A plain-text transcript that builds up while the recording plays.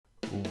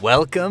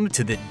Welcome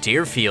to the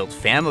Deerfield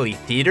Family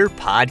Theater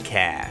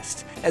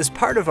Podcast. As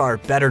part of our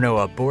Better Know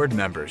a Board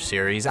Member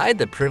series, I had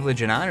the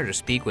privilege and honor to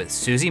speak with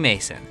Susie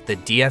Mason, the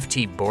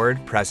DFT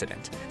Board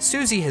President.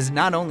 Susie has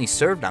not only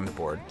served on the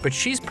board, but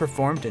she's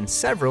performed in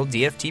several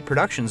DFT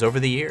productions over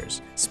the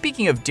years.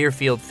 Speaking of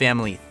Deerfield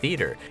Family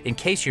Theater, in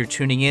case you're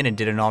tuning in and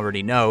didn't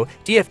already know,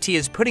 DFT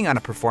is putting on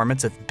a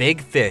performance of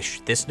Big Fish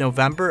this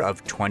November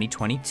of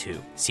 2022.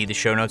 See the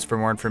show notes for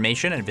more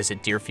information and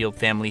visit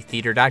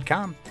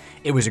DeerfieldFamilyTheater.com.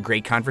 It was a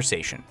great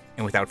conversation,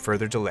 and without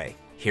further delay,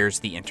 here's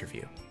the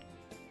interview.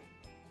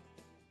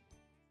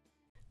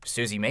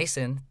 Susie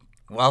Mason,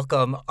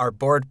 welcome our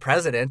board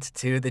president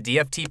to the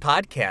DFT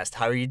podcast.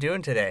 How are you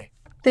doing today?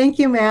 Thank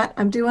you, Matt.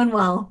 I'm doing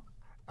well.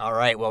 All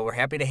right. Well, we're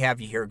happy to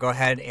have you here. Go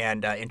ahead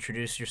and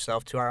introduce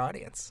yourself to our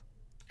audience.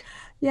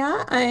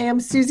 Yeah, I am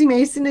Susie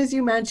Mason, as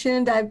you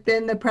mentioned. I've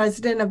been the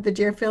president of the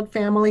Deerfield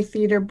Family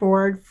Theater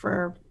Board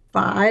for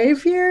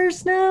 5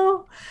 years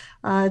now.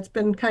 It's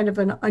been kind of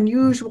an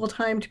unusual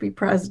time to be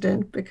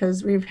president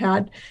because we've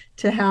had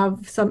to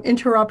have some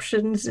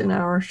interruptions in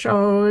our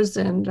shows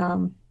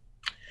and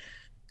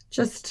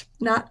just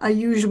not a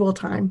usual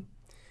time.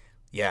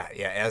 Yeah.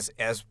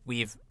 As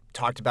we've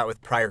talked about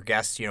with prior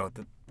guests, you know,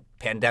 the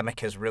pandemic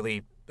has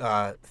really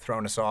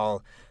thrown us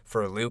all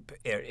for a loop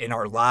in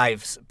our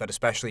lives, but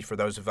especially for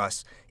those of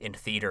us in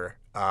theater,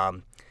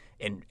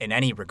 in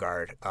any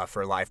regard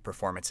for live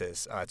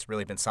performances. It's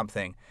really been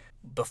something.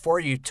 Before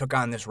you took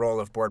on this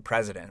role of board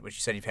president, which you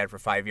said you've had for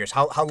 5 years,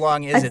 how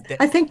long is it?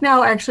 I think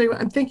now, actually,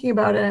 I'm thinking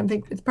about it. I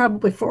think it's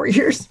probably 4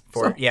 years.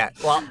 Yeah.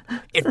 Well,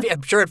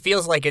 I'm sure it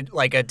feels like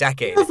a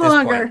decade. It's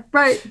longer,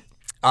 right?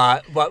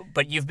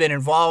 But you've been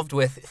involved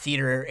with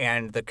theater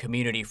and the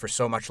community for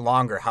so much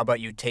longer. How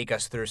about you take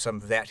us through some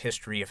of that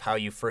history of how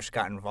you first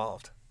got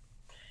involved?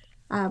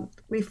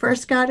 We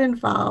first got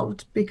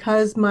involved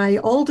because my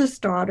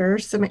oldest daughter,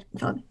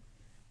 Samantha,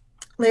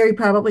 Larry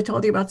probably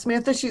told you about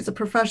Samantha. She's a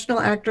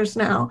professional actress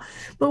now.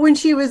 But when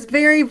she was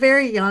very,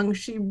 very young,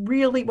 she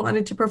really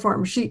wanted to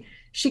perform. She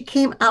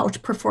came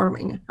out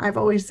performing, I've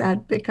always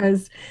said,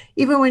 because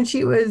even when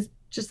she was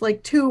just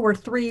like 2 or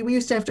 3, we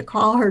used to have to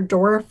call her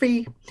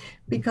Dorothy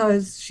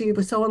because she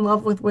was so in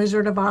love with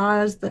Wizard of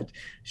Oz that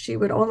she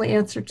would only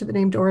answer to the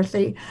name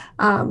Dorothy.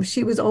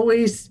 She was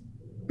always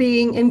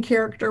being in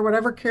character,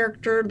 whatever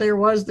character there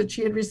was that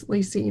she had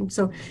recently seen.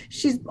 So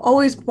she's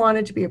always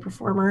wanted to be a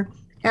performer.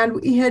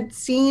 And we had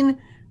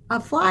seen a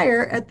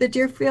flyer at the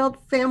Deerfield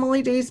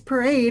Family Days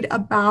Parade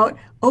about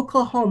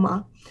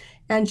Oklahoma,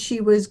 and she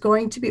was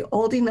going to be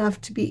old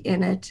enough to be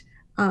in it.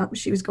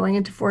 She was going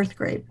into 4th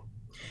grade.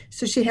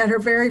 So she had her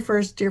very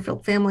first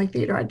Deerfield Family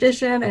Theater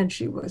audition, and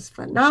she was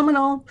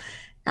phenomenal.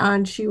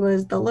 And she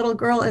was the little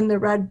girl in the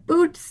red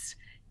boots,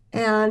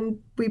 and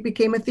we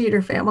became a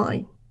theater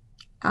family.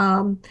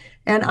 And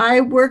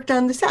I worked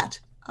on the set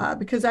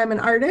because I'm an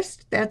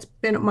artist. That's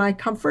been my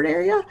comfort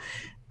area.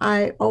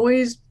 I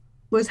always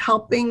was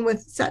helping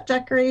with set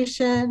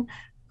decoration,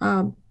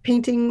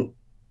 painting,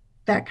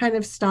 that kind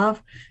of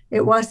stuff.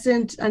 It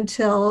wasn't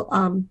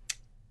until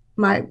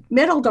my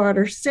middle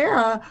daughter,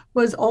 Sarah,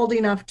 was old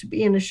enough to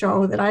be in a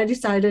show that I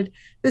decided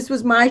this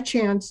was my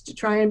chance to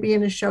try and be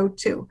in a show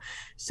too.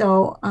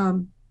 So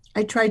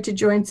I tried to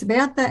join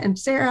Samantha and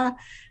Sarah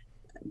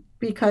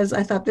because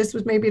I thought this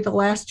was maybe the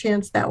last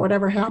chance that would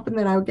ever happen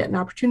that I would get an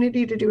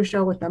opportunity to do a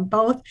show with them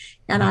both.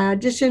 And I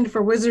auditioned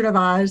for Wizard of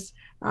Oz.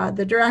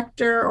 The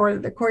director or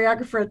the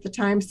choreographer at the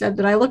time said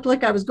that I looked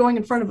like I was going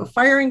in front of a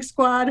firing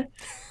squad.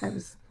 I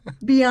was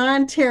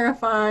beyond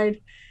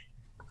terrified.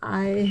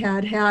 I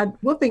had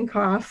whooping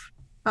cough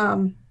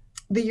the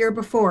year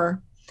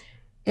before,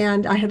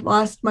 and I had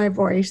lost my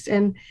voice.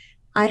 And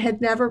I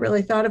had never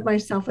really thought of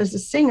myself as a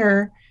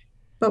singer.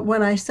 But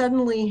when I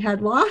suddenly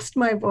had lost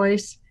my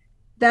voice,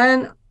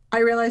 then I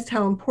realized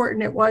how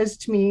important it was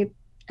to me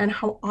and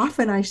how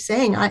often I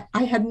sang. I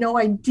had no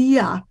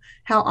idea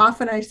how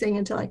often I sang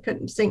until I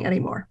couldn't sing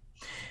anymore.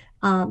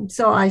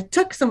 So I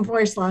took some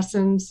voice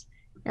lessons,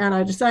 and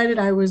I decided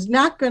I was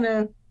not going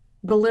to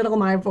belittle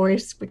my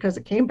voice because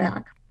it came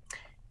back,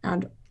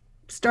 and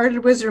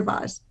started Wizard of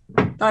Oz.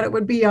 Thought it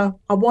would be a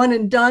one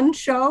and done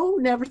show.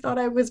 Never thought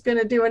I was going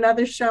to do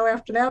another show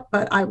after that,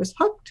 but I was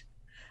hooked.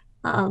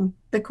 The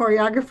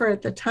choreographer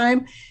at the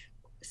time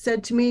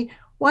said to me,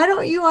 "Why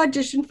don't you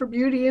audition for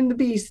Beauty and the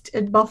Beast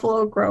at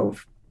Buffalo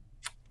Grove?"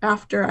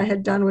 after I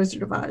had done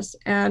Wizard of Oz.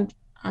 And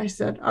I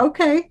said,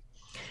 okay.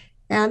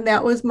 And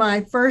that was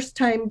my first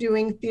time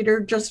doing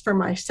theater just for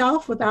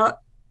myself without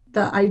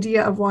the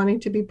idea of wanting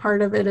to be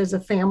part of it as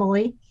a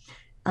family.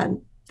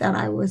 And then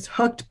I was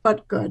hooked,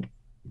 but good.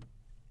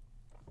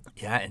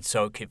 Yeah. And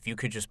so if you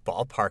could just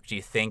ballpark, do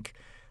you think,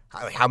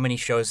 how many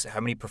shows, how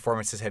many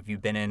performances have you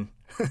been in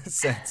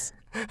since?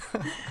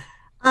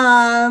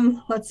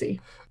 Let's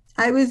see.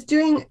 I was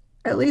doing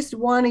at least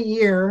one a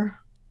year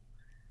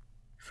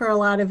for a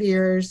lot of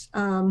years.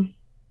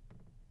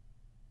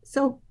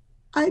 So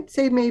I'd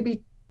say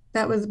maybe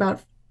that was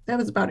about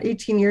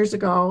 18 years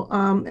ago.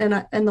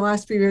 And in the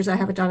last few years, I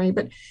haven't done any,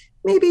 but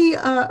maybe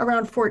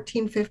around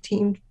 14,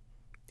 15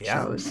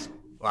 shows.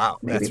 Wow,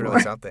 that's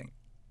really something.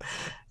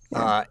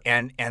 Yeah.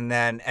 And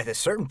then at a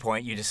certain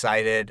point, you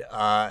decided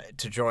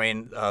to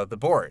join the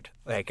board,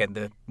 like and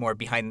the more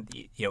behind,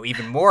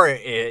 even more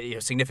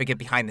significant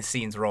behind the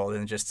scenes role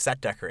than just set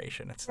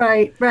decoration. It's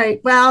Right,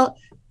 right. Well,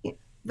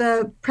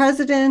 the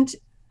president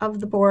of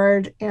the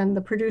board and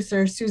the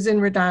producer, Susan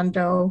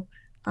Redondo,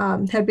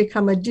 had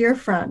become a dear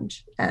friend,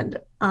 and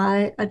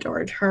I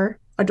adore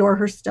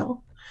her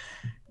still.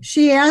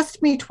 She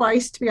asked me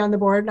twice to be on the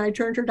board, and I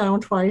turned her down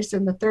twice,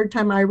 and the third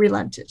time I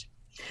relented.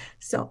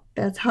 So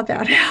that's how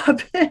that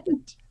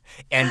happened.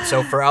 And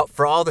so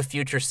for all the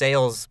future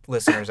sales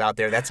listeners out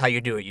there, that's how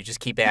you do it. You just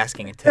keep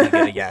asking until you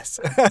get a yes.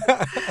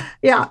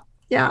 Yeah,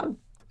 yeah.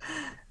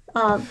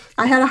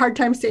 I had a hard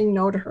time saying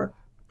no to her.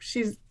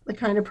 She's the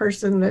kind of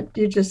person that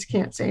you just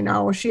can't say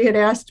no. She had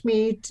asked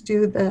me to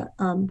do the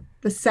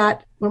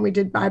set when we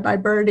did Bye Bye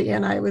Birdie,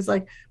 and I was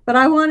like, but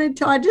I wanted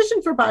to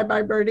audition for Bye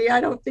Bye Birdie.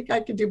 I don't think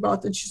I could do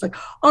both. And she's like,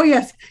 oh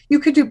yes, you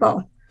could do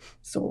both.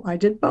 So I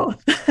did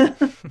both.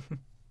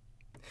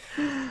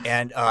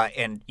 And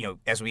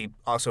as we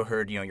also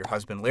heard, your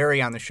husband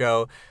Larry on the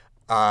show,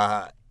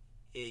 uh,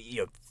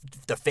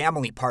 the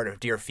family part of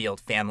Deerfield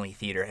Family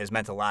Theater has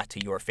meant a lot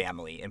to your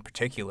family in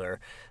particular,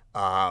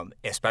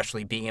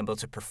 especially being able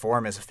to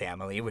perform as a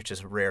family, which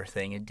is a rare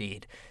thing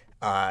indeed.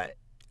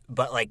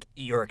 But like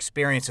your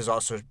experience has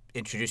also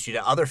introduced you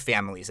to other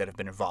families that have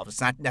been involved.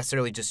 It's not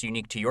necessarily just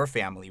unique to your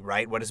family,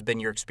 right? What has been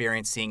your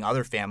experience seeing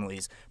other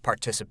families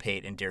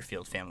participate in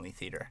Deerfield Family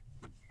Theater?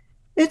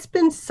 It's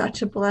been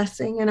such a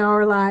blessing in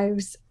our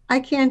lives. I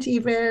can't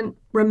even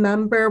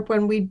remember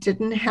when we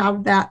didn't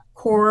have that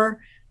core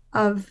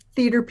of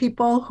theater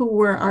people who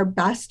were our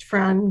best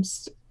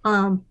friends.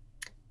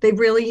 They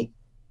really,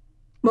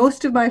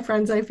 most of my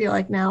friends, I feel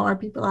like now, are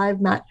people I've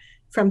met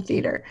from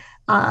theater.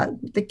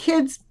 The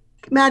kids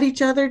met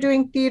each other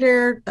doing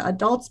theater, the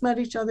adults met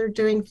each other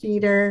doing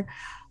theater.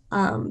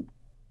 Um,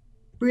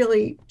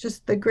 Really,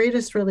 just the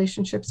greatest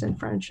relationships and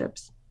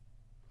friendships.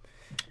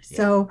 Yeah.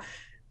 So,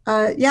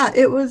 yeah,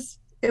 it was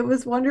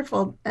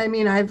wonderful. I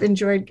mean, I've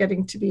enjoyed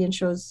getting to be in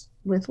shows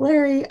with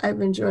Larry.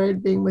 I've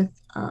enjoyed being with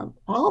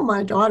all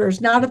my daughters,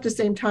 not at the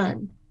same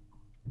time,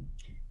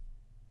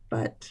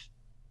 but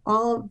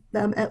all of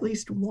them at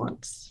least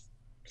once.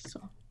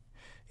 So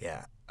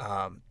Yeah.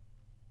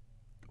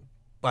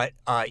 But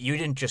you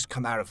didn't just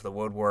come out of the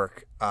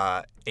woodwork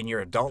in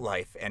your adult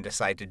life and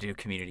decide to do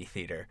community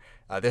theater.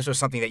 This was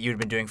something that you'd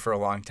been doing for a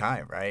long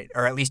time, right?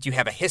 Or at least you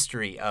have a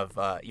history of,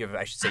 you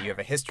have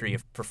a history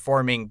of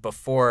performing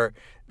before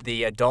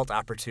the adult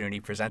opportunity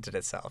presented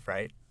itself,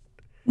 right?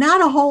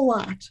 not a whole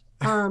lot.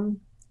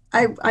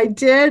 I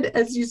did,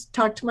 as you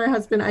talked to my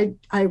husband,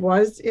 I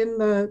was in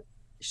the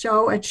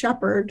show at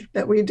Shepherd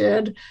that we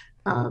did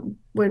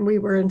when we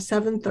were in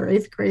seventh or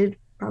eighth grade,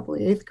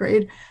 probably eighth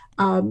grade,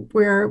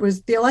 where it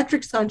was the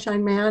Electric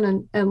Sunshine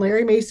Man, and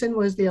Larry Mason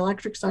was the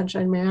Electric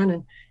Sunshine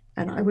Man,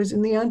 and I was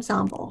in the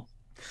ensemble.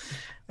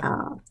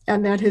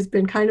 And that has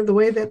been kind of the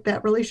way that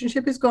that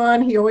relationship has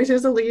gone. He always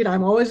has a lead.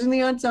 I'm always in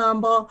the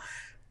ensemble,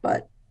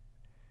 but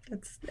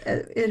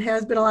it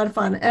has been a lot of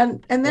fun.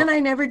 And then Well, I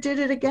never did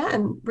it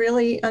again,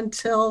 really,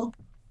 until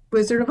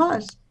Wizard of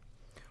Oz.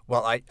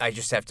 well, I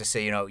just have to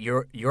say,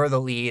 you're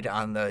the lead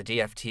on the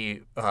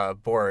DFT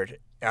board,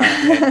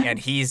 and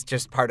he's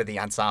just part of the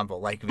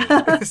ensemble like me.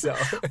 So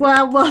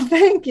Well,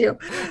 thank you.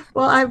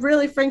 Well, I've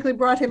really, frankly,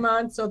 brought him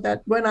on so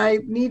that when I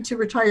need to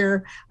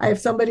retire, I have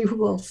somebody who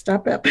will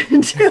step up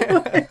and do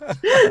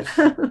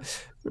it.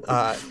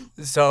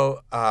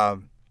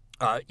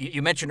 Uh,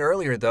 you mentioned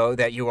earlier, though,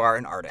 that you are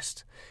an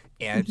artist.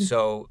 And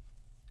so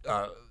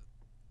uh,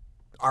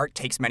 art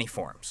takes many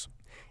forms.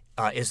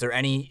 Is there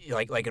any,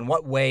 like in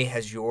what way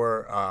has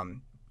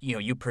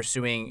you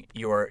pursuing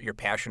your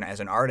passion as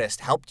an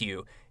artist helped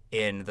you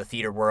in the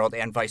theater world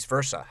and vice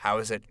versa? How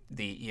is it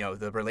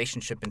the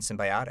relationship been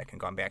symbiotic and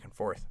gone back and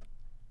forth?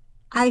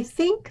 I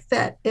think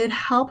that it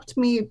helped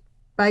me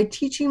by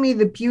teaching me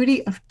the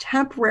beauty of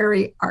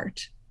temporary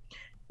art.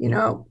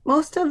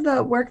 Most of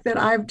the work that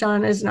I've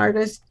done as an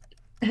artist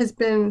has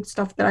been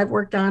stuff that I've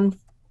worked on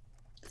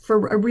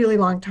for a really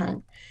long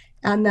time.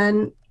 And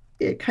then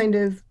it kind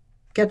of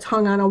gets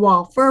hung on a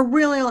wall for a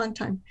really long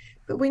time.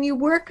 But when you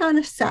work on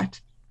a set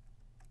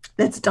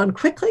that's done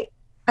quickly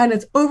and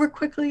it's over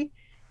quickly,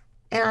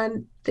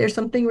 and there's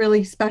something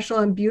really special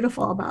and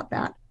beautiful about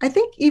that. I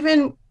think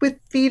even with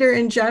theater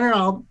in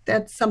general,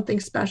 that's something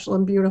special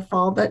and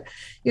beautiful that,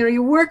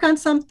 you work on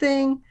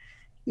something,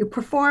 you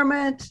perform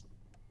it,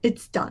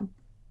 it's done.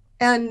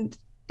 And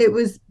it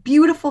was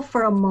beautiful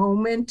for a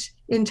moment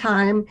in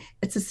time.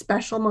 It's a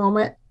special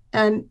moment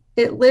and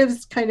it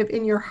lives kind of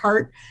in your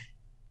heart,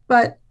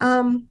 but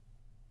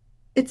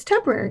it's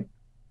temporary.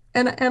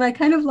 And I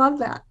kind of love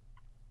that.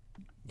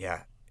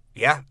 Yeah.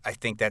 Yeah, I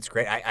think that's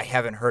great. I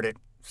haven't heard it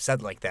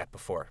said like that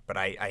before, but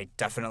I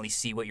definitely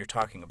see what you're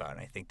talking about, and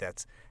I think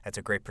that's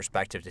a great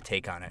perspective to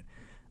take on it.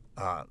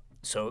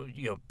 So,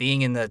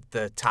 being in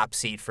the top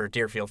seat for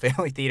Deerfield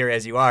Family Theater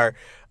as you are,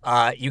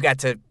 you got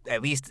to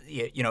at least,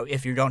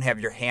 if you don't have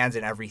your hands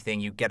in everything,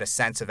 you get a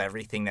sense of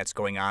everything that's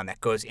going on that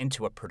goes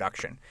into a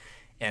production.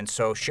 And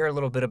so share a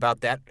little bit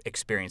about that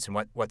experience and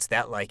what's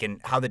that like, and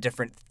how the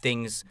different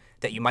things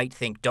that you might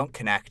think don't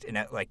connect and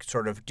that like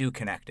sort of do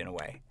connect in a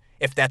way.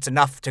 If that's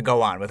enough to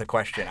go on with a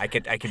question, I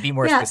could be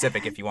more Yeah,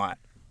 specific if you want.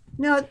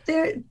 no,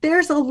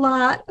 there's a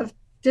lot of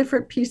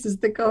different pieces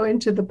that go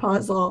into the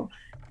puzzle.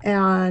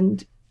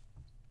 And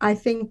I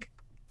think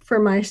for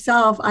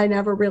myself, I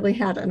never really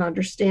had an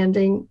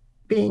understanding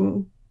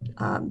being,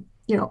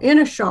 in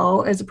a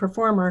show as a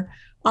performer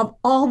of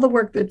all the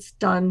work that's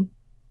done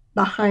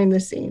behind the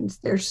scenes.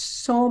 There's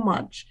so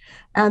much.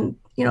 And,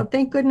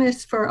 thank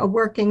goodness for a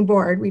working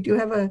board. We do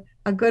have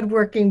a good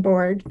working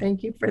board.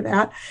 Thank you for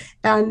that.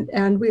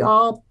 And we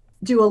all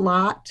do a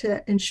lot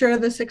to ensure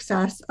the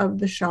success of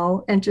the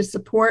show and to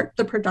support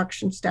the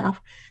production staff.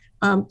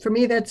 For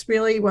me, that's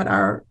really what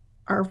our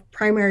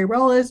primary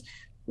role is.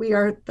 We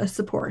are the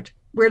support.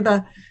 We're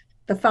the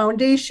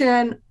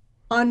foundation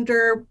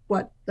under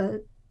what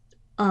the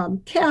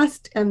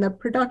cast and the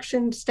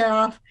production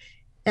staff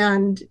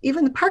and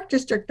even the park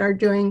district are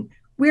doing.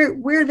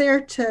 We're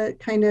there to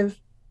kind of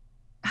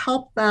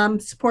help them,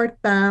 support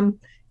them,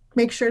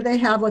 make sure they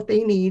have what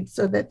they need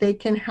so that they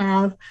can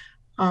have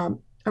a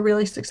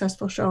really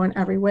successful show in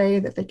every way,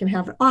 that they can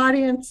have an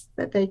audience,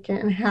 that they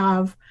can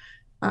have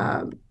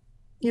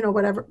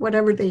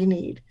whatever they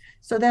need.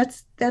 So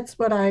that's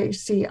what I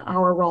see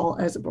our role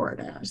as a board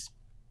as.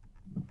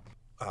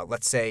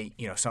 Let's say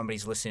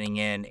somebody's listening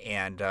in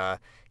and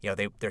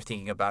they're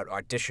thinking about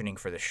auditioning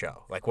for the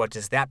show. Like, what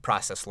does that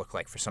process look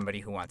like for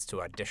somebody who wants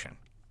to audition?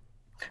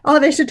 Oh,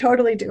 they should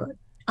totally do it.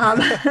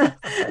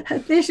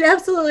 They should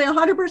absolutely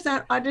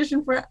 100%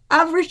 audition for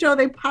every show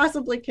they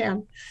possibly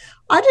can.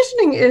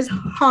 Auditioning is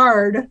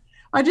hard.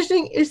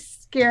 Auditioning is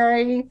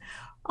scary.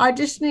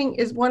 Auditioning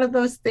is one of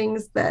those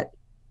things that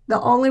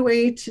the only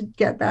way to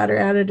get better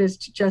at it is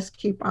to just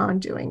keep on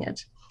doing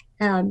it.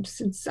 And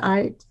since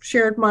I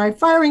shared my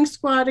firing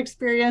squad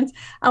experience,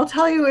 I'll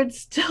tell you it's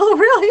still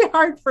really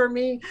hard for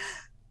me,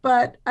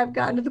 but I've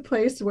gotten to the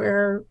place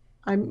where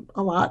I'm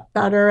a lot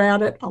better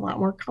at it, a lot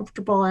more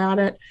comfortable at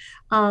it.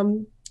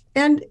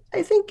 And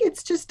I think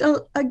it's just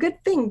a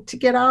good thing to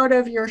get out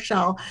of your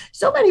shell.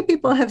 So many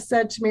people have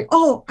said to me,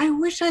 oh, I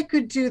wish I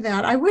could do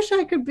that. I wish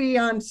I could be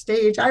on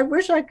stage. I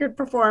wish I could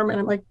perform. And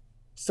I'm like,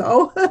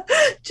 so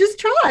just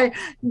try,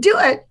 do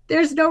it.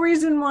 There's no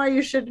reason why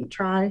you shouldn't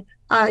try.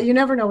 You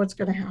never know what's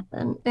going to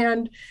happen.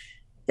 And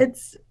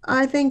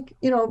I think,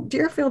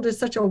 Deerfield is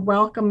such a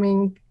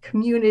welcoming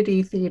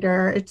community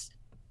theater. It's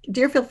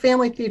Deerfield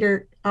Family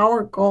Theater.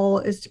 Our goal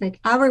is to make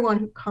everyone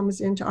who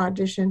comes into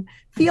audition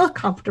feel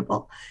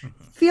comfortable,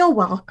 feel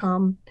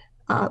welcome.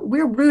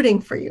 We're rooting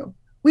for you.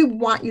 We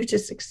want you to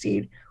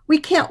succeed. We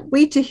can't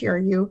wait to hear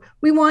you.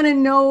 We want to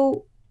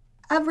know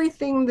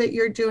everything that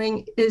you're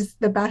doing is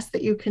the best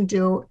that you can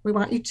do. We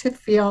want you to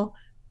feel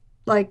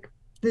like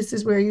this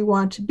is where you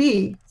want to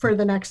be for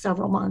the next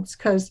several months,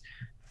 because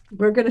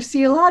we're going to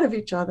see a lot of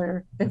each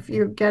other if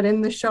you get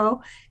in the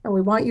show. And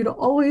we want you to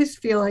always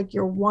feel like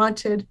you're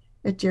wanted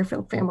at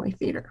Deerfield Family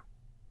Theater.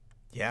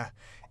 Yeah.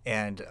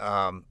 And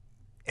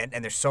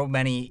there's so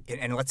many,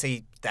 and let's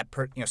say that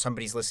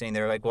somebody's listening,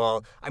 they're like,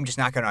 well, I'm just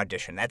not going to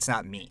audition. That's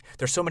not me.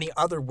 There's so many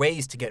other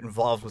ways to get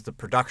involved with the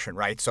production,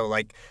 right? So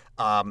like,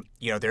 and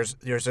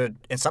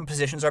some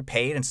positions are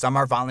paid and some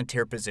are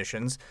volunteer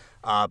positions.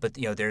 But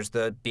there's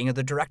the being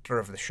the director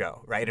of the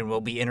show, right? And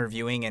we'll be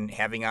interviewing and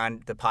having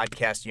on the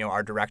podcast,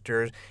 our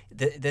director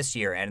this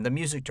year, and the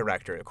music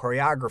director, the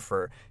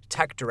choreographer,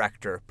 tech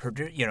director,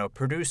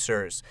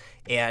 producers,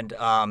 and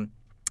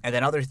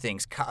then other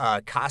things,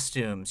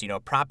 costumes,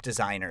 prop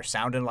designer,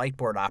 sound and light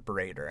board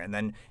operator, and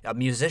then a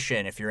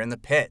musician if you're in the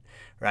pit,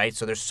 right?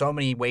 So there's so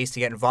many ways to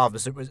get involved.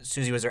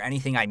 Susie, was there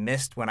anything I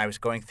missed when I was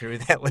going through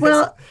that list?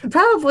 Well,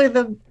 probably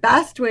the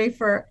best way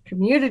for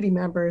community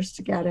members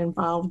to get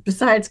involved,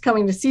 besides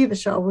coming to see the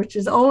show, which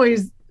is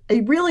always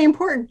a really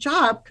important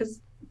job because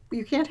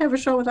you can't have a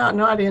show without an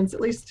audience.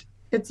 At least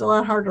it's a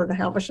lot harder to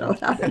have a show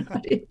without an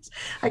audience.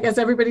 I guess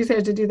everybody's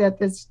had to do that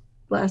this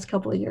last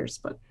couple of years,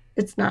 but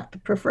it's not the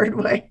preferred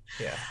way.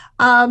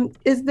 Yeah.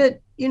 Is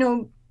that,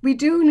 we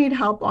do need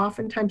help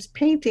oftentimes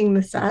painting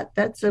the set.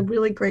 That's a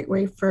really great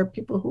way for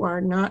people who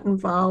are not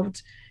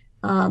involved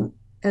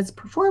as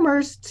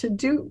performers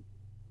to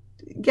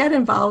get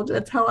involved.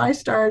 That's how I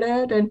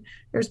started. And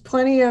there's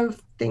plenty of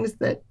things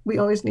that we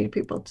always need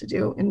people to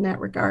do in that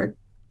regard.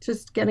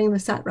 Just getting the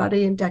set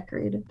ready and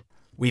decorated.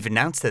 We've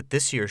announced that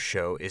this year's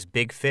show is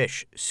Big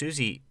Fish.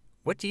 Susie,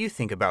 what do you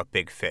think about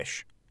Big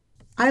Fish?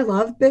 I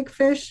love Big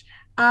Fish.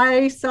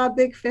 I saw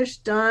Big Fish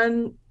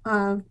done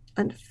a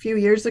few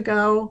years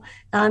ago,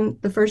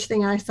 and the first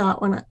thing I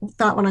thought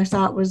when I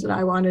saw it was that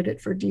I wanted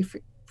it for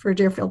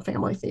Deerfield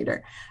Family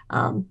Theater.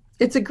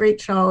 It's a great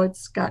show.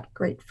 It's got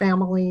great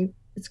family.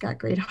 It's got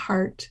great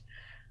heart,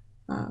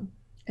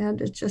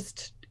 and it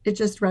just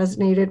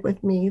resonated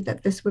with me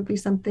that this would be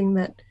something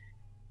that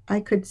I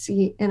could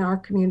see in our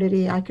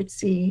community. I could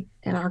see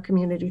in our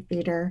community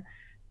theater.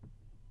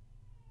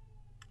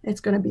 It's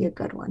going to be a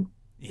good one.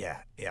 Yeah.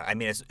 I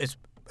mean, it's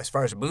as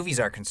far as movies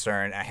are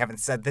concerned, I haven't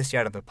said this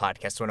yet on the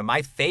podcast, one of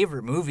my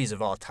favorite movies of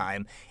all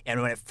time.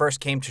 And when it first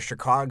came to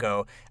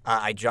Chicago,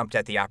 I jumped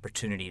at the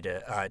opportunity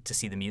to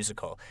see the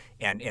musical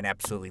and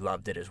absolutely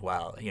loved it as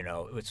well. You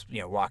know, it was,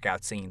 you know, walk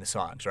out singing the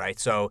songs, right?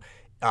 So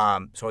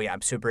yeah,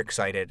 I'm super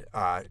excited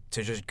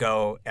to just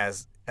go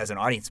as an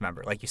audience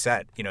member, like you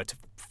said, you know, to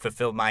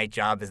fulfill my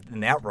job in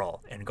that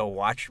role and go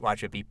watch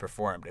it be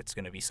performed. It's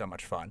going to be so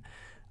much fun.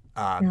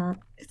 Yeah,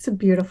 it's a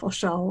beautiful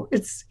show.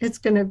 It's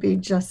going to be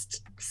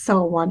just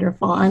so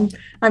wonderful.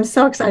 I'm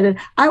so excited.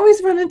 I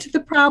always run into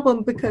the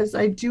problem because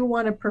I do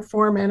want to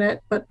perform in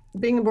it, but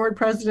being a board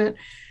president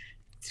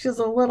feels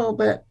a little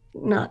bit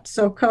not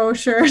so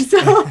kosher,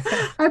 so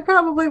I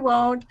probably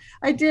won't.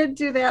 I did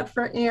do that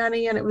for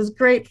Annie, and it was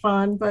great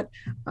fun, but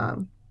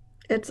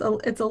it's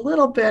a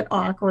little bit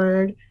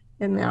awkward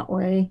in that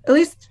way. At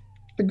least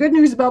the good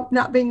news about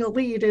not being a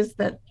lead is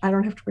that I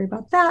don't have to worry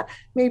about that.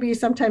 Maybe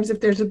sometimes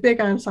if there's a big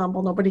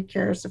ensemble, nobody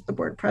cares if the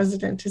board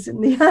president is in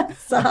the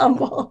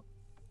ensemble.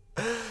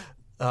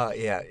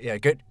 Yeah.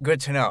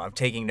 Good to know. I'm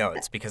taking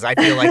notes because I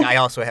feel like I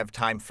also have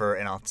time for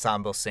an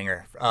ensemble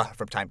singer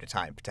from time to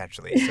time,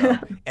 potentially. So,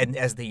 and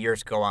as the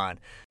years go on,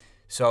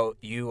 so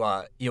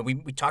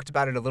we talked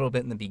about it a little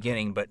bit in the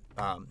beginning, but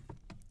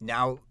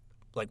now,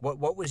 like,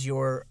 what was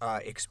your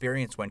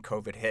experience when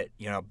COVID hit?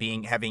 You know,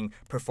 having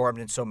performed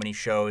in so many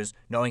shows,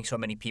 knowing so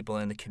many people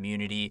in the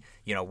community.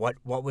 You know, what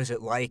was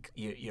it like?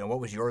 You know, what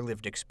was your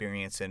lived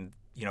experience, and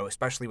you know,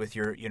 especially with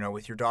your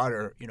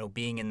daughter, you know,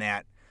 being in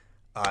that.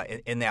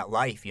 In that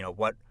life, you know,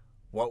 what,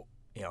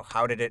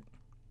 how did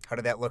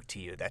that look to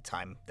you that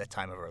time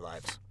of our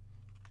lives?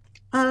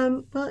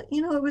 Well,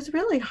 you know, it was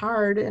really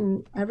hard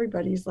in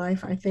everybody's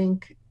life. I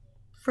think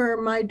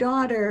for my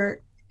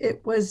daughter,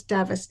 it was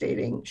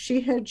devastating. She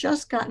had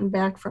just gotten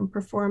back from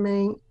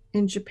performing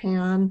in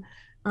Japan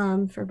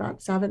for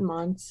about 7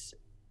 months,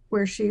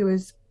 where she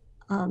was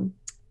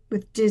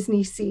with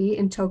Disney Sea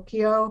in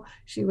Tokyo.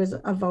 She was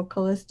a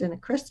vocalist in a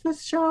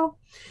Christmas show,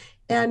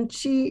 and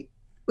she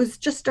was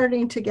just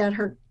starting to get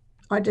her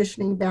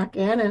auditioning back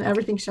in, and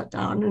everything shut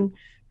down. And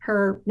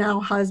her now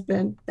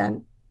husband,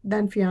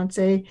 then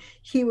fiance,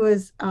 he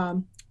was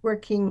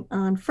working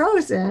on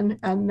Frozen,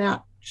 and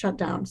that shut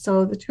down.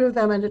 So the two of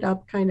them ended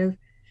up kind of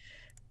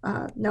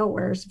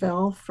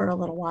nowheresville for a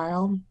little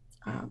while,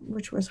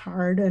 which was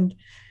hard. And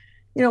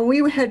you know,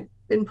 we had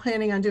been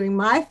planning on doing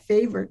my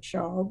favorite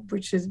show,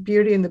 which is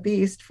Beauty and the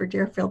Beast, for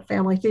Deerfield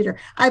Family Theater.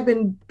 I've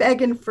been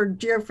begging for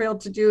Deerfield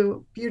to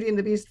do Beauty and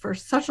the Beast for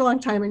such a long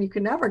time, and you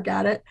could never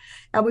get it.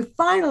 And we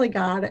finally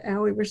got it,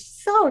 and we were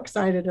so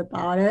excited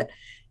about it.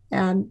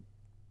 And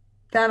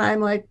then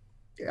I'm like,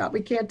 yeah, we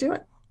can't do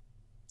it.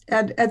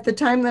 And at the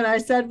time that I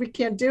said we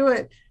can't do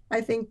it, I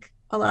think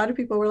a lot of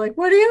people were like,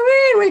 what do you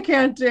mean we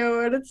can't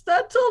do it? It's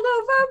not till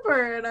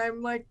November. And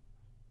I'm like,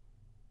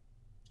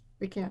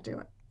 we can't do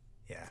it.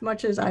 Yeah. As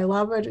much as I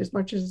love it, as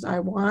much as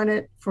I want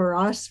it for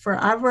us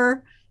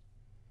forever,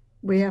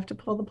 we have to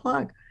pull the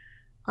plug.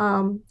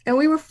 And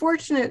we were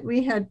fortunate.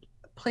 We had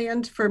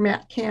planned for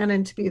Matt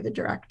Cannon to be the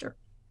director.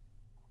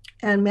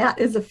 And Matt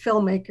is a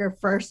filmmaker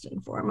first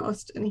and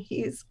foremost, and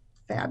he's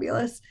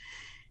fabulous.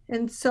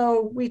 And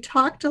so we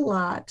talked a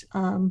lot,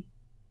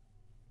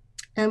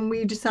 and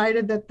we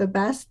decided that the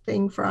best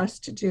thing for us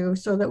to do,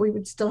 so that we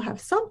would still have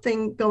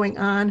something going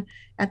on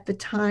at the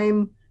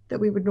time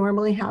that we would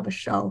normally have a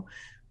show,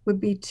 would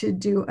be to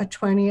do a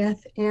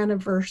 20th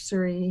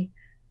anniversary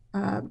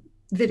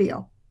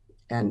video.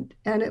 And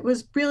it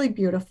was really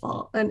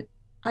beautiful. And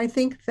I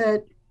think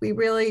that we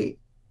really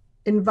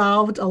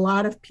involved a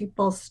lot of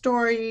people's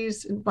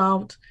stories,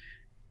 involved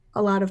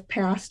a lot of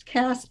past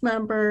cast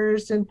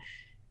members. And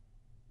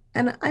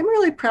I'm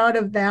really proud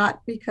of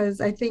that, because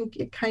I think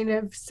it kind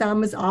of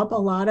sums up a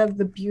lot of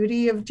the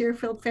beauty of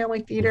Deerfield Family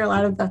Theater, a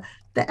lot of the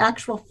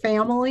actual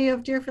family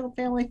of Deerfield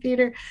Family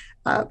Theater.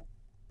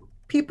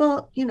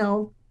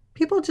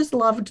 People just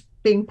loved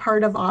being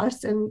part of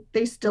us, and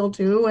they still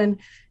do. And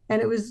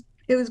it was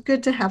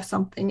good to have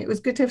something. It was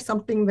good to have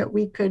something that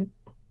we could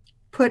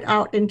put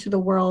out into the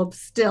world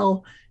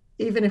still,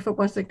 even if it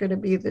wasn't going to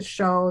be the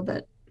show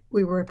that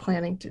we were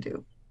planning to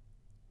do.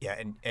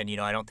 Yeah, and you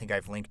know, I don't think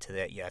I've linked to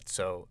that yet.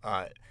 So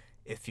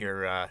if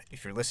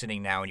you're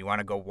listening now and you want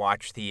to go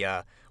watch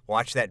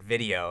that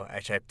video,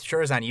 which I'm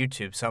sure is on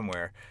YouTube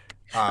somewhere.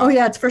 Oh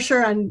yeah, it's for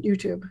sure on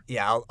YouTube.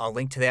 Yeah, I'll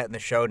link to that in the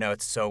show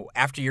notes. So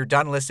after you're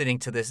done listening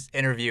to this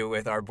interview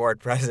with our board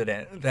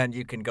president, then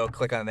you can go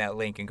click on that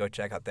link and go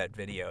check out that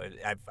video.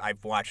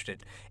 I've watched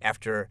it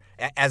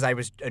as I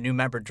was a new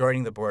member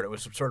joining the board. It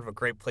was sort of a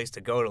great place to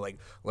go to like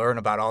learn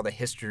about all the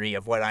history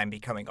of what I'm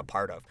becoming a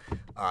part of.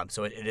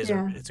 So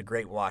it's a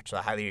great watch. So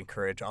I highly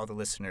encourage all the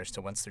listeners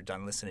to, once they're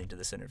done listening to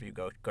this interview,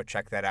 go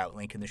check that out.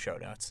 Link in the show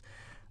notes.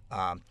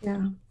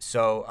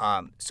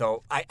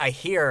 So I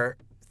hear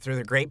through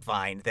the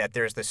grapevine that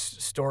there's this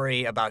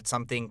story about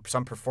some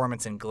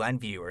performance in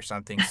Glenview or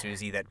something,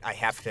 Susie, that I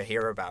have to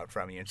hear about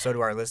from you, and so do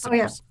our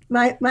listeners. Oh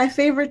yeah, my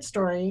favorite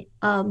story.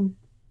 So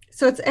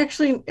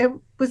it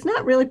was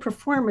not really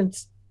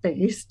performance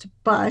based,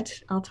 but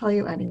I'll tell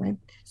you anyway.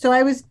 So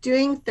I was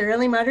doing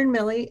Thoroughly Modern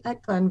Millie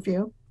at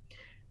Glenview.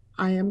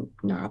 I am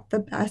not the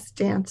best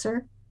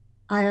dancer.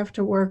 I have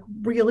to work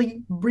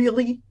really,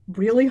 really,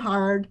 really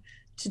hard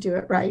to do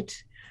it right.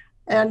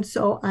 And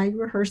so I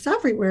rehearse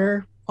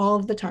everywhere all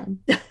of the time.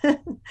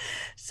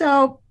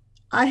 So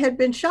I had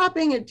been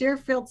shopping at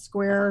Deerfield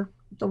Square,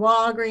 the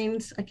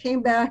Walgreens. I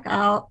came back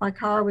out. My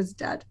car was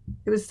dead.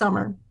 It was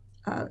summer.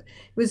 It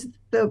was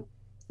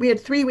we had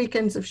 3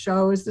 weekends of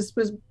shows. This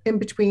was in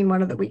between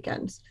one of the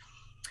weekends.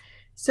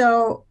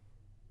 So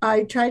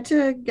I tried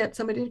to get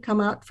somebody to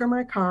come out for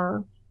my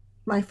car.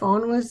 My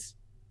phone was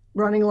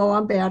running low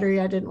on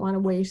battery. I didn't want to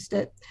waste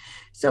it.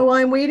 So while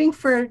I'm waiting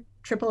for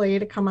AAA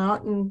to come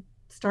out and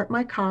start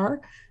my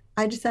car,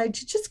 I decided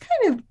to just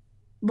kind of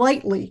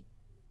lightly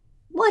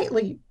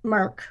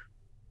mark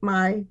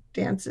my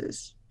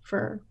dances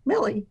for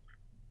Millie.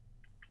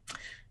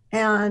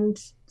 And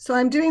so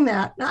I'm doing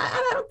that.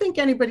 I don't think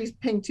anybody's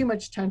paying too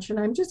much attention.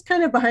 I'm just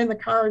kind of behind the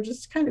car,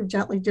 just kind of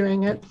gently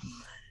doing it.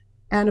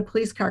 And a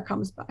police car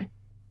comes by.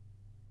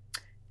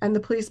 And the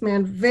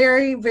policeman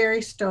very,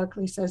 very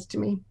stoically says to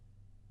me,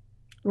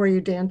 "Were you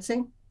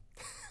dancing?"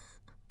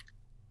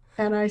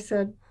 And I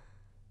said,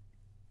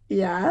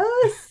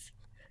 "Yes."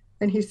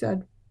 And he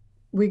said,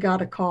 "We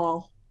got a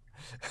call."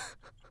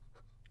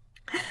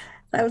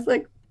 I was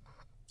like,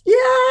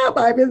 "Yeah,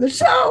 I'm in the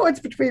show. It's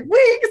between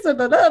weeks."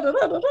 And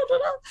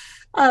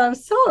I'm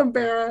so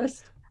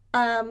embarrassed.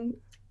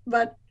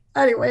 But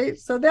anyway,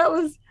 so that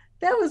was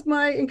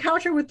my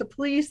encounter with the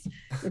police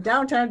in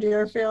downtown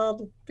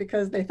Deerfield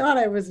because they thought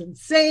I was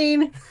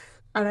insane.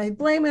 And I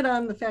blame it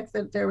on the fact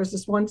that there was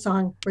this one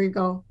song where you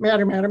go,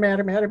 matter, matter,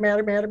 matter, matter,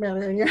 matter, matter,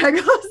 matter, and your head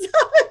goes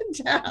up and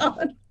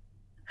down.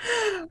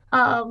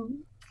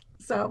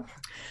 So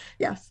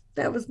yes,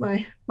 that was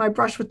my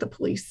brush with the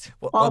police,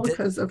 all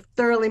because of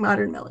Thoroughly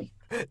Modern Millie.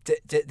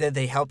 Did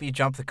they help you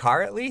jump the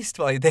car at least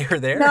while they were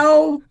there?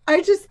 No,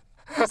 I just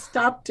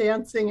stopped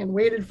dancing and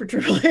waited for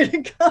AAA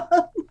to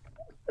come.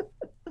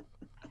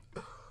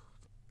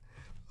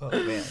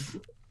 Oh man.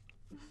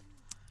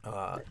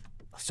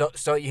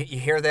 So you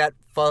hear that,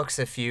 folks?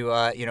 If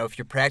if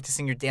you're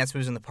practicing your dance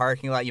moves in the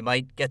parking lot, you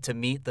might get to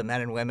meet the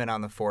men and women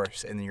on the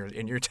force in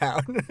your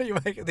town. You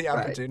might get the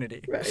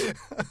opportunity. Right.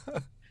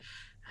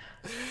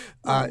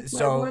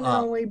 So one and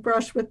only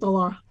brush with the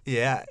law.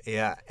 Yeah,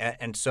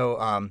 and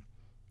so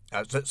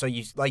so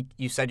you, like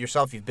you said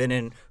yourself, you've been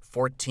in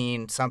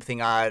 14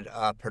 something odd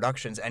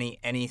productions.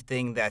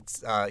 Anything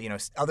that's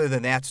other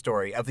than that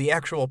story of the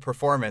actual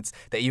performance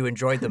that you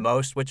enjoyed the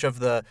most? Which of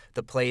the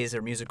plays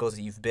or musicals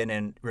that you've been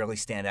in really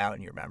stand out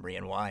in your memory,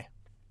 and why?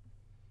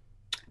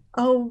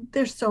 Oh,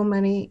 there's so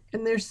many,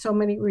 and there's so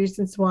many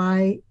reasons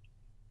why.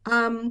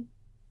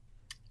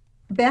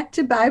 Back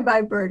to Bye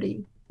Bye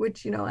Birdie,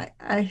 which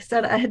I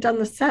said I had done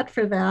the set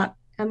for that,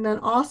 and then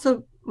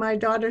also my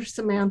daughter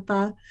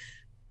Samantha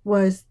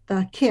was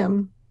the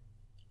Kim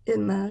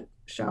in the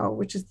show,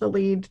 which is the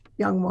lead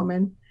young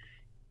woman.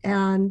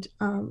 And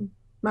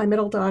my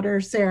middle daughter,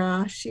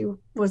 Sarah, she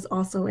was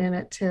also in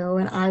it too.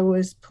 And I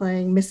was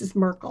playing Mrs.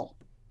 Merkel,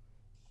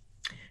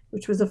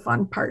 which was a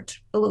fun part,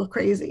 a little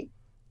crazy,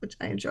 which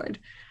I enjoyed.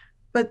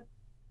 But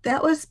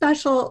that was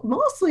special,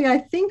 mostly, I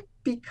think,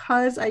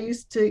 because I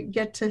used to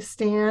get to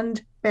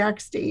stand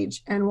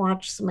backstage and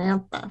watch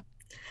Samantha.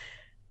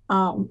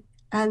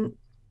 And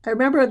I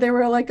remember there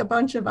were like a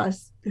bunch of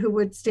us who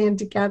would stand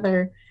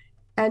together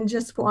and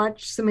just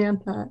watch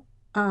Samantha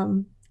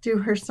do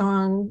her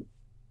song,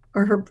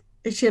 or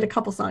she had a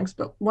couple songs,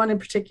 but one in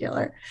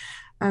particular.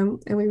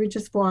 And we would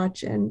just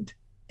watch, and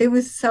it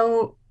was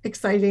so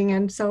exciting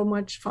and so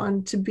much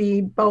fun to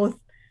be both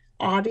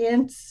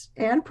audience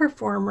and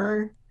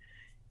performer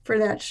for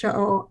that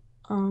show,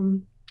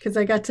 because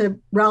I got to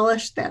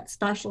relish that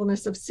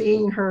specialness of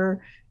seeing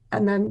her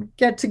and then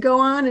get to go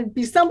on and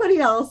be somebody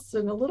else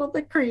and a little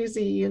bit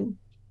crazy. And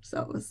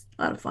so it was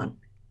a lot of fun.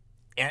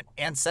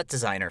 And set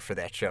designer for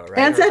that show, right?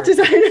 And set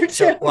designer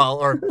too.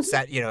 Or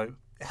set,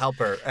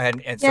 helper,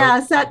 and so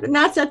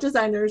not set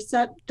designer,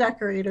 set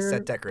decorator.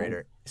 Set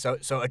decorator.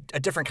 So a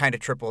different kind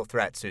of triple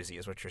threat, Susie,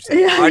 is what you're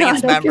saying. Yeah,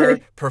 Audience member,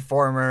 kidding.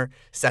 Performer,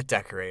 set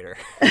decorator.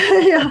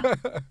 Yeah.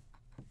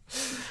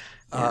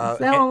 That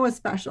one was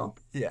special.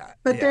 Yeah.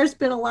 But there's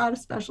been a lot of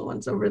special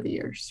ones over the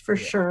years, for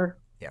sure.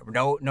 Yeah.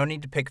 No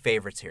need to pick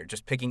favorites here.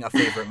 Just picking a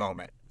favorite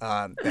moment.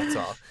 That's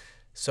all.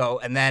 So,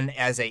 and then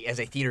as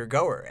a theater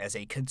goer, as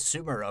a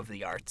consumer of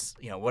the arts,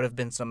 what have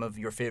been some of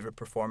your favorite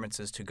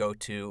performances to go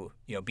to,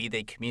 be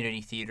they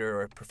community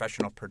theater or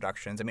professional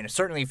productions? I mean,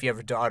 certainly if you have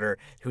a daughter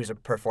who's a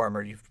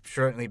performer, you've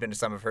certainly been to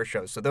some of her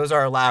shows. So those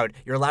are allowed.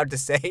 You're allowed to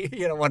say,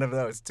 one of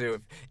those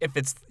too, if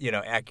it's,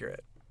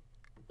 accurate.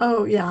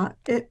 Oh, yeah,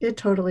 it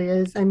totally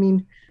is. I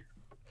mean,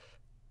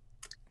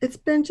 it's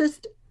been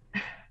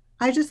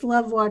I just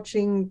love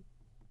watching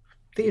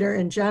theater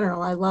in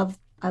general. I love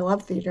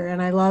theater,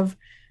 and I love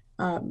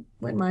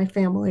when my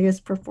family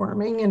is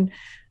performing, and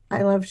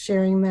I love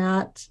sharing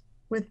that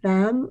with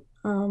them.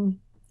 I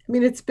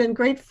mean, it's been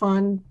great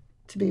fun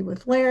to be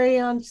with Larry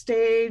on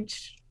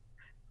stage.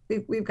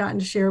 we've gotten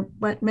to share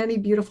many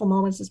beautiful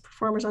moments as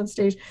performers on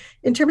stage.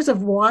 In terms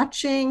of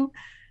watching,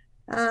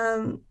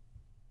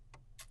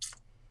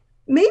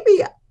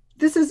 maybe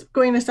this is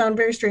going to sound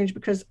very strange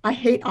because I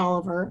hate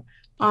Oliver.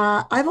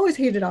 I've always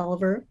hated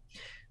Oliver,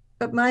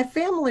 but my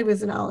family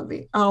was in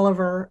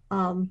Oliver.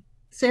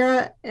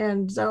 Sarah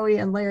and Zoe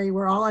and Larry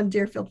were all on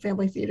Deerfield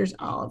Family Theater's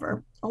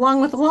Oliver,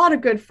 along with a lot of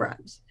good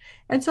friends.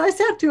 And so I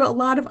sat through a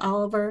lot of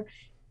Oliver,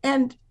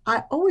 and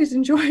I always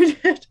enjoyed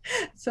it.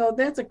 So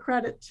that's a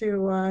credit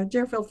to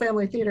Deerfield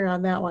Family Theater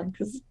on that one,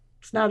 because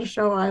it's not a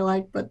show I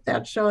like, but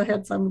that show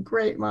had some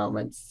great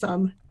moments,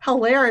 some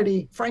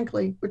hilarity,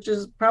 frankly, which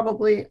is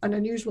probably an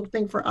unusual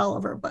thing for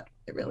Oliver, but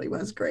it really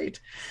was great.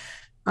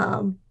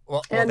 Go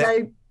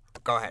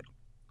ahead.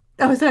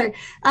 Oh, sorry.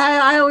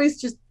 I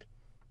always just,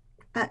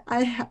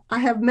 I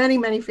have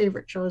many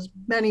favorite shows,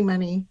 many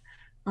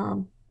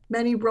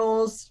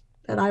roles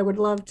that I would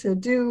love to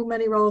do,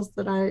 many roles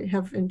that I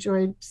have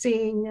enjoyed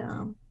seeing.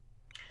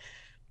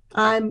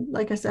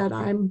 Like I said,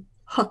 I'm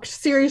hooked,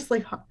 seriously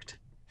hooked.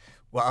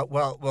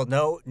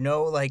 Well,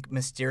 no, like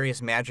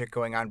mysterious magic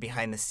going on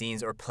behind the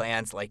scenes or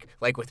plans like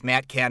with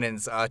Matt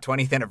Cannon's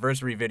 20th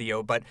anniversary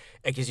video. But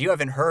because you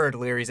haven't heard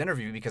Larry's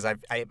interview, because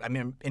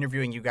I'm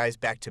interviewing you guys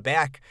back to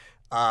back,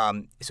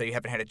 so you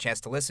haven't had a chance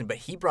to listen. But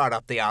he brought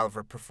up the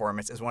Oliver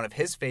performance as one of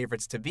his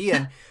favorites to be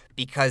in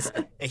because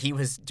he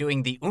was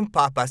doing the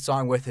Papa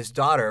song with his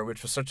daughter,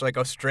 which was such like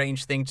a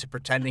strange thing to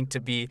pretending to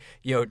be,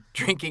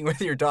 drinking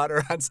with your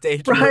daughter on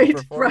stage.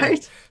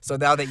 Right. So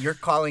now that you're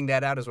calling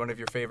that out as one of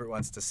your favorite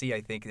ones to see,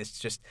 I think it's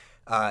just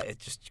it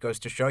just goes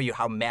to show you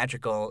how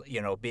magical,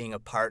 being a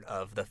part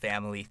of the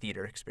family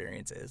theater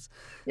experience is.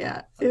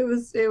 Yeah, it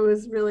was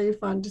really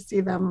fun to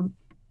see them.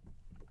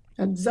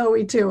 And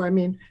Zoe too. I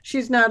mean,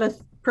 she's not a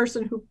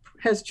person who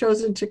has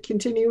chosen to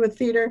continue with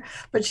theater,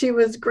 but she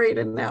was great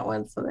in that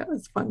one. So that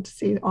was fun to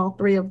see all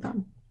three of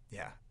them.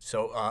 Yeah.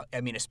 So,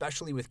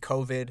 especially with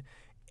COVID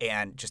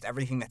and just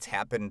everything that's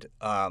happened,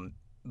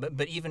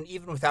 but even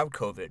without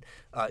COVID,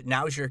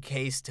 now's your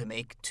case to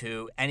make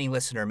to any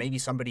listener, maybe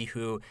somebody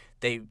who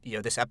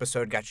this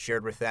episode got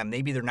shared with them.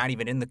 Maybe they're not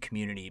even in the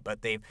community,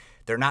 but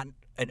they're not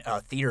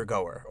a theater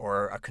goer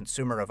or a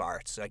consumer of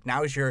arts. Like,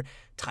 now is your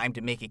time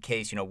to make a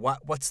case.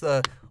 What's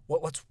one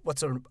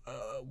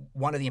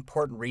of the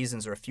important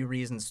reasons or a few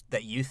reasons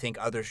that you think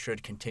others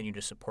should continue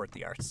to support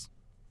the arts?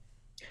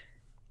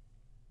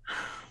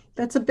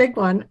 That's a big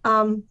one.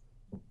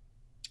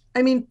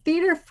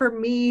 Theater for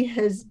me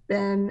has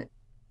been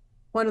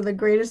one of the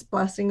greatest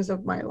blessings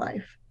of my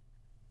life.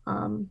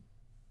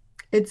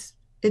 It's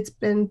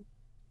been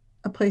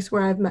a place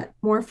where I've met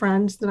more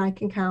friends than I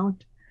can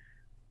count.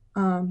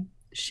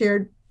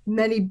 Shared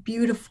many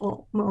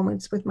beautiful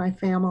moments with my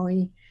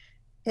family,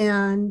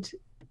 and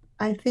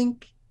I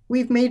think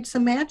we've made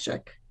some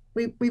magic.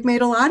 We've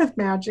made a lot of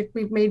magic.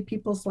 We've made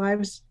people's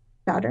lives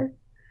better.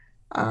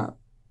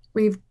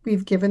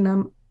 We've given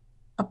them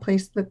a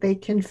place that they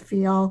can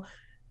feel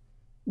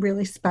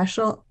really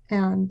special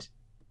and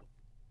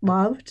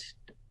loved.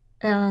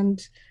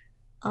 And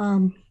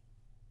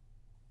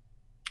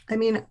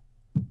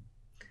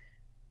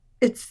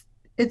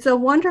it's a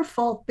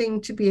wonderful thing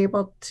to be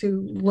able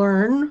to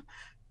learn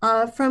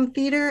from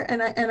theater,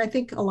 and I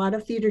think a lot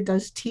of theater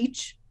does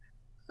teach.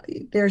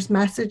 There's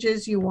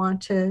messages you want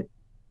to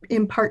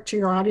impart to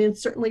your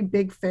audience. Certainly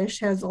Big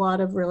Fish has a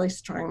lot of really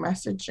strong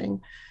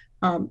messaging.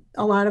 A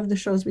lot of the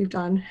shows we've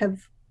done have,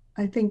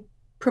 I think,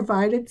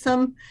 provided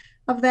some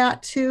of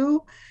that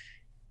too.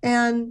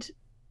 And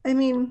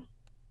you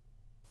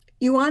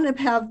want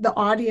to have the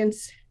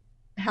audience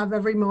have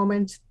every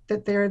moment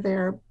that they're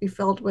there be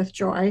filled with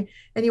joy,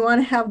 and you want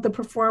to have the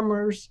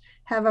performers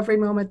have every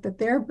moment that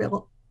they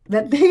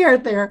are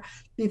there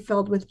be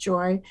filled with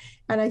joy.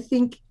 And I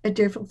think at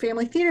Deerfield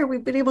Family Theater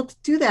we've been able to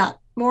do that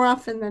more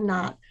often than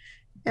not,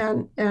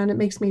 and it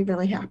makes me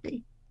really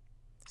happy.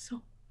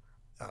 So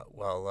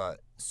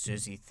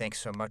Susie, thanks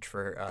so much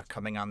for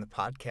coming on the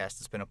podcast.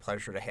 It's been a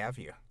pleasure to have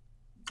you.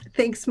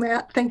 Thanks,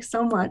 Matt. Thanks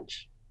so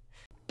much.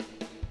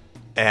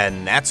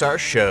 And that's our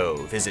show.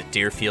 Visit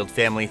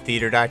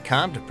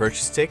DeerfieldFamilyTheater.com to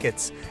purchase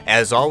tickets.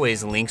 As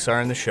always, links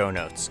are in the show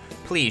notes.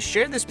 Please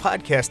share this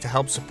podcast to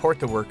help support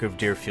the work of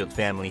Deerfield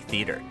Family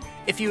Theater.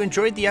 If you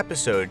enjoyed the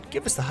episode,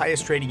 give us the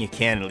highest rating you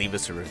can and leave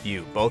us a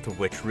review, both of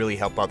which really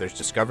help others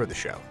discover the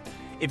show.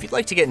 If you'd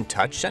like to get in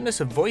touch, send us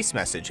a voice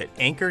message at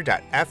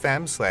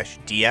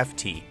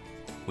anchor.fm/DFT.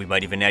 We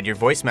might even add your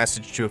voice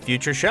message to a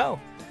future show.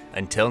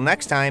 Until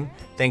next time,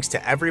 thanks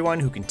to everyone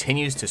who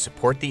continues to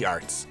support the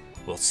arts.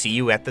 We'll see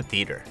you at the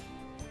theater.